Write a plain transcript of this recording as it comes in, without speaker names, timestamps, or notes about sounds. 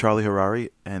Charlie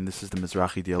Harari, and this is the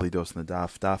Mizrahi Daily Dose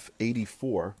Nadaf. Daf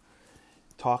 84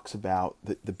 talks about,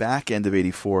 the back end of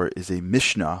 84 is a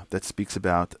Mishnah that speaks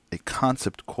about a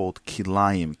concept called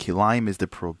kilayim. Kilayim is the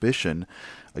prohibition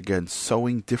against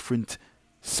sowing different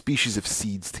species of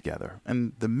seeds together.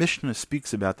 And the Mishnah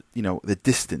speaks about, the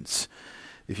distance.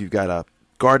 If you've got a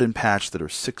garden patch that are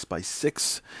 6 by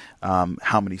 6,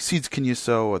 how many seeds can you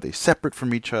sow? Are they separate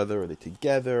from each other? Are they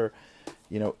together?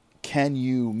 Can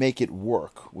you make it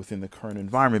work within the current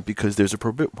environment? Because there's a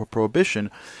prohibition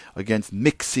against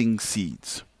mixing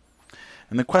seeds.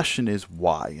 And the question is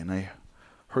why? And I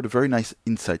heard a very nice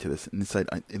insight to this, in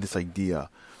this idea.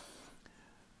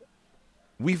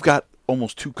 We've got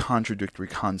almost two contradictory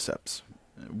concepts.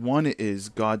 One is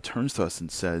God turns to us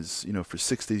and says, for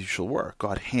 6 days you shall work.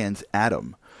 God hands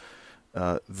Adam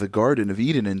the Garden of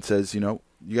Eden and says, you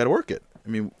got to work it.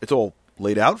 It's all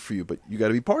laid out for you, but you got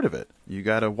to be part of it. You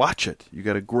got to watch it. You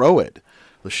got to grow it.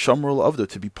 L'shamar l'avdo,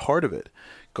 to be part of it.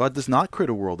 God does not create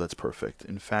a world that's perfect.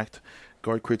 In fact,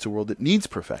 God creates a world that needs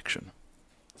perfection.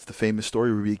 It's the famous story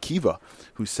of Rabbi Akiva,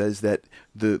 who says that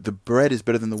the bread is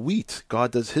better than the wheat.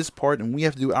 God does his part, and we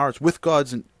have to do ours with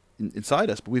God's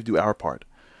inside us, but we have to do our part.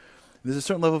 There's a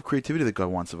certain level of creativity that God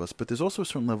wants of us, but there's also a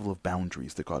certain level of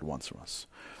boundaries that God wants from us.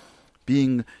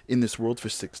 Being in this world for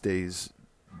 6 days,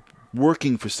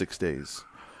 working for 6 days,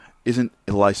 isn't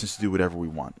a license to do whatever we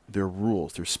want. There are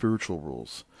rules. There's spiritual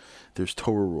rules. There's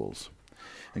Torah rules.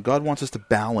 And God wants us to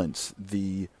balance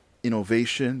the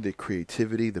innovation, the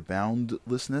creativity, the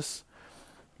boundlessness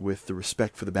with the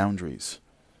respect for the boundaries,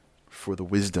 for the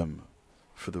wisdom,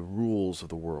 for the rules of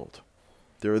the world.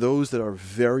 There are those that are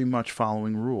very much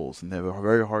following rules, and they have a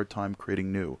very hard time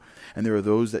creating new. And there are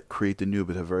those that create the new,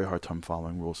 but have a very hard time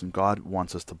following rules. And God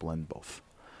wants us to blend both.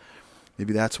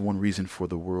 Maybe that's one reason for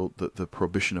the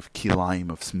prohibition of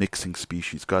kilayim, of mixing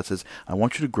species. God says, I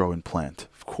want you to grow and plant.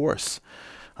 Of course.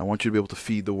 I want you to be able to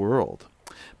feed the world.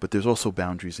 But there's also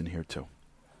boundaries in here too.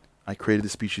 I created the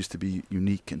species to be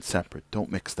unique and separate.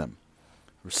 Don't mix them.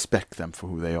 Respect them for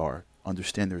who they are.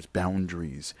 Understand there's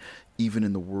boundaries, even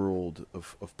in the world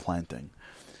of planting.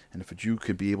 And if a Jew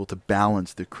could be able to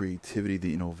balance the creativity,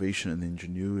 the innovation, and the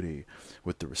ingenuity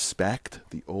with the respect,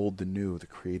 the old, the new, the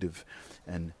creative,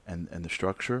 and the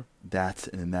structure, and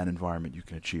in that environment you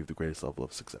can achieve the greatest level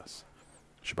of success.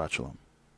 Shabbat Shalom.